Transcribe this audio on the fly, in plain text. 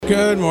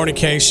Good morning,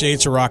 KC.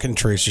 It's a Rock and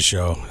Teresa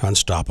show.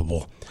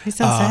 Unstoppable. He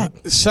sounds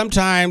sad.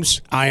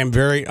 Sometimes I am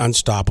very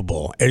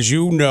unstoppable. As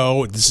you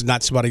know, this is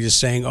not somebody just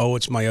saying, oh,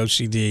 it's my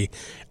OCD.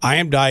 I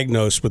am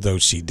diagnosed with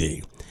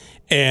OCD.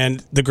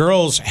 And the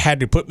girls had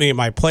to put me in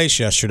my place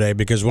yesterday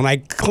because when I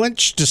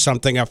clench to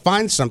something, I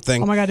find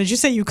something. Oh, my God. Did you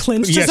say you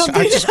clenched Yes, to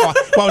something?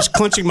 I was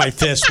clenching my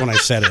fist when I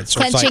said it. So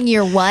Clenching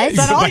your what? Is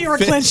that all my you were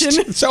fist.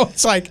 clenching? So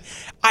it's like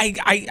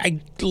I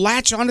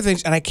latch onto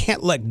things and I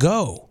can't let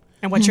go.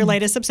 And what's your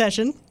latest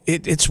obsession?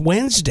 It's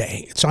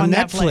Wednesday. It's on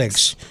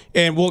Netflix.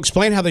 And we'll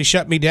explain how they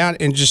shut me down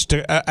in just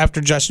after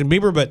Justin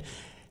Bieber. But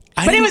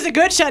But it was a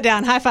good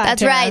shutdown. High five.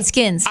 That's Tara. right,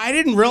 Skins. I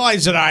didn't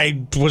realize that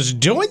I was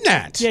doing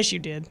that. Yes, you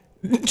did.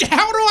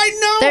 How do I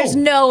know? There's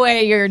no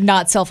way you're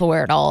not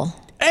self-aware at all.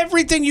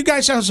 Everything you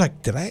guys, I was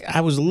like,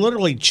 I was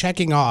literally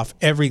checking off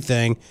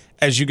everything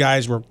as you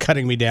guys were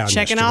cutting me down.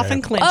 Checking yesterday. off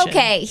and clenching.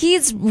 Okay,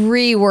 he's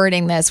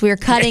rewording this. We were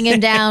cutting him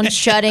down,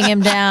 shutting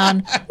him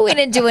down. We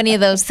didn't do any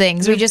of those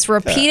things. We just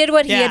repeated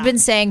what he had been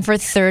saying for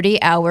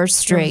 30 hours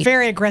straight.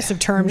 Very aggressive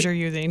terms you're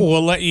using.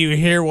 We'll let you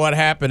hear what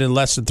happened in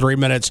less than 3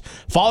 minutes,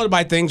 followed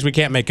by things we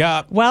can't make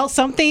up. Well,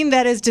 something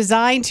that is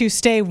designed to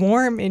stay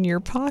warm in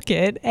your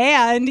pocket,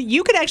 and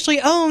you could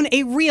actually own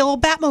a real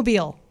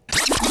Batmobile.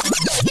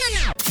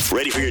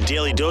 Ready for your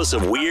daily dose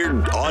of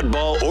weird,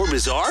 oddball, or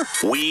bizarre?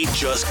 We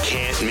just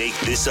can't make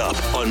this up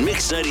on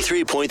Mix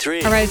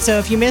 93.3. All right, so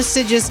if you missed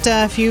it just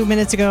a few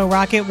minutes ago,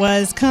 Rocket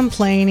was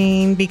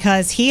complaining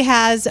because he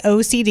has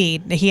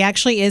OCD. He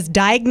actually is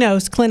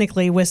diagnosed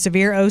clinically with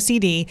severe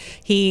OCD.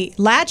 He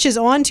latches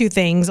onto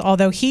things,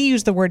 although he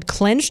used the word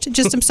clenched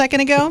just a second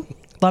ago.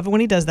 Love it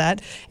when he does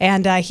that.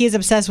 And he is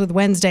obsessed with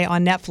Wednesday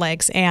on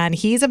Netflix, and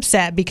he's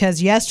upset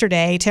because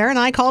yesterday, Tara and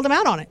I called him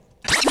out on it.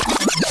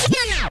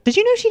 Did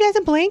you know she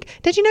doesn't blink?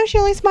 Did you know she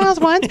only smiles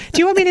once? Do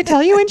you want me to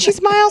tell you when she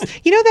smiles?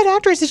 You know, that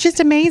actress is just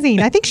amazing.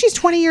 I think she's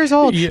 20 years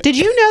old. Yeah. Did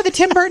you know that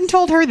Tim Burton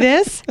told her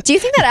this? Do you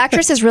think that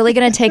actress is really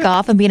going to take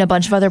off and be in a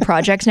bunch of other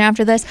projects now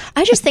after this?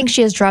 I just think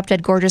she is drop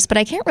dead gorgeous, but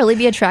I can't really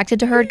be attracted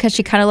to her because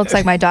she kind of looks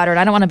like my daughter, and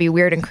I don't want to be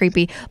weird and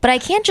creepy. But I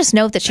can't just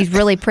note that she's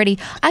really pretty.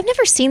 I've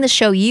never seen the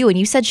show You, and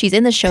you said she's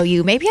in the show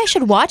You. Maybe I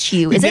should watch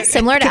You. Is it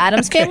similar to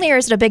Addams Family, or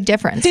is it a big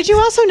difference? Did you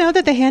also know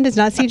that the hand is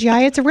not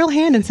CGI? It's a real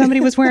hand, and somebody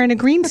was wearing a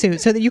green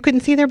suit so that you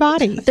couldn't see their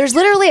body. There's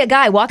literally a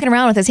guy walking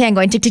around with his hand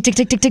going tick, tick, tick,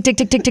 tick, tick, tick, tick,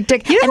 tick, tick, tick,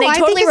 tick, You know and who they I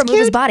totally think is remove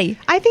his cute? body.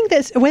 I think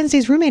that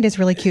Wednesday's roommate is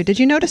really cute. Did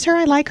you notice her?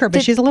 I like her,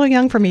 but she's a little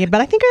young for me. But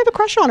I think I have a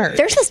crush on her.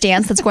 There's this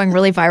dance that's going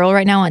really viral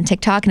right now on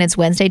TikTok, and it's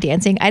Wednesday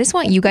dancing. I just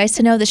want you guys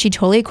to know that she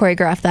totally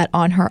choreographed that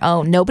on her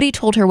own. Nobody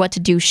told her what to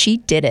do. She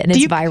did it, and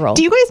it's viral.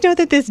 Do you guys know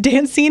that this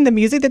dance scene, the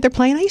music that they're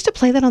playing, I used to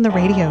play that on the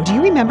radio. Do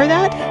you remember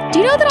that? Do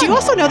you know that? Do you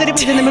also know that it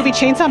was in the movie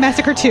Chainsaw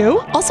Massacre 2?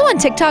 Also on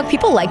TikTok,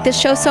 people like this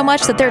show so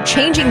much that they're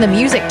changing the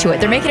music to it.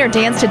 They're making her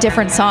dance to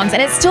different songs,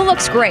 and it still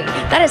looks great.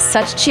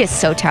 She is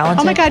so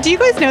talented. Oh my God, do you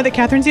guys know that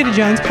Catherine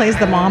Zeta-Jones plays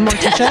the mom,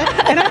 Morticia?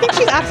 And I think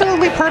she's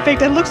absolutely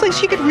perfect. It looks like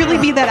she could really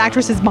be that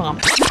actress's mom.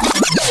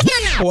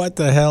 What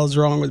the hell's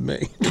wrong with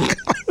me?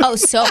 Oh,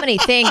 so many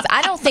things.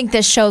 I don't think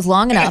this show's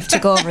long enough to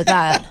go over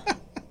that.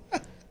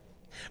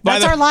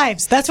 That's our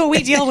lives. That's what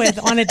we deal with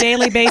on a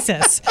daily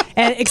basis.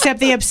 And except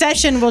the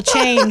obsession will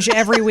change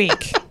every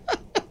week.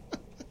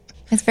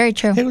 It's very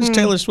true. It was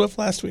Taylor Swift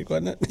last week,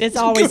 wasn't it? It's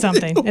always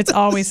something. It's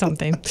always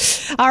something.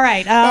 All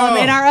right.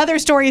 In our other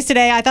stories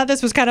today, I thought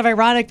this was kind of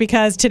ironic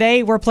because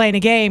today we're playing a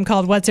game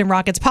called What's in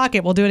Rocket's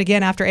Pocket. We'll do it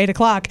again after 8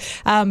 o'clock.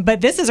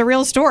 But this is a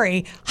real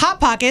story.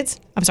 Hot Pockets.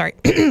 I'm sorry.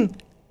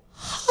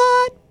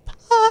 Hot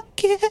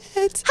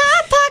Pockets.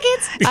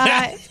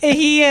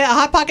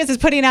 Hot Pockets is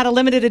putting out a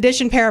limited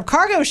edition pair of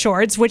cargo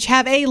shorts, which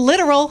have a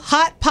literal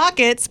hot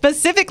pocket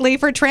specifically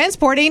for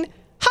transporting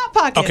Hot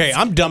Pockets. Okay,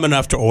 I'm dumb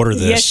enough to order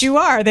this. Yes, you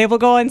are. They will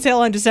go on sale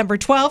on December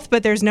 12th,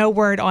 but there's no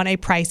word on a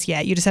price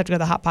yet. You just have to go to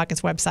the Hot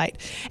Pockets website.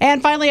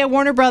 And finally, at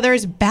Warner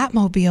Brothers,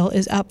 Batmobile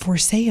is up for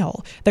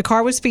sale. The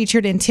car was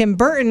featured in Tim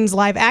Burton's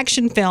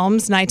live-action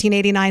films,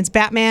 1989's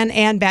Batman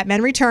and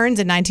Batman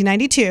Returns in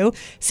 1992.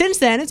 Since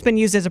then, it's been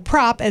used as a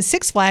prop as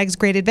Six Flags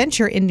Great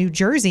Adventure in New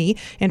Jersey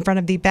in front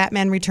of the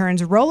Batman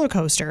Returns roller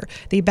coaster.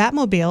 The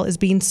Batmobile is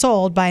being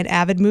sold by an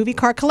avid movie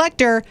car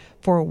collector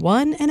for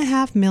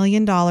 $1.5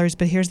 million.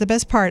 But here's the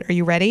best part. Are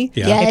you ready?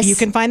 Yeah. Yes. If you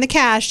can find the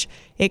cash,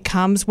 it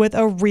comes with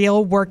a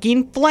real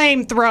working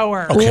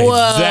flamethrower. Okay, Whoa.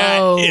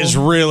 that is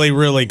really,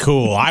 really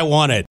cool. I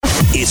want it.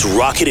 It's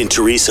Rocket and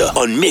Teresa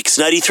on Mix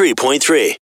 93.3.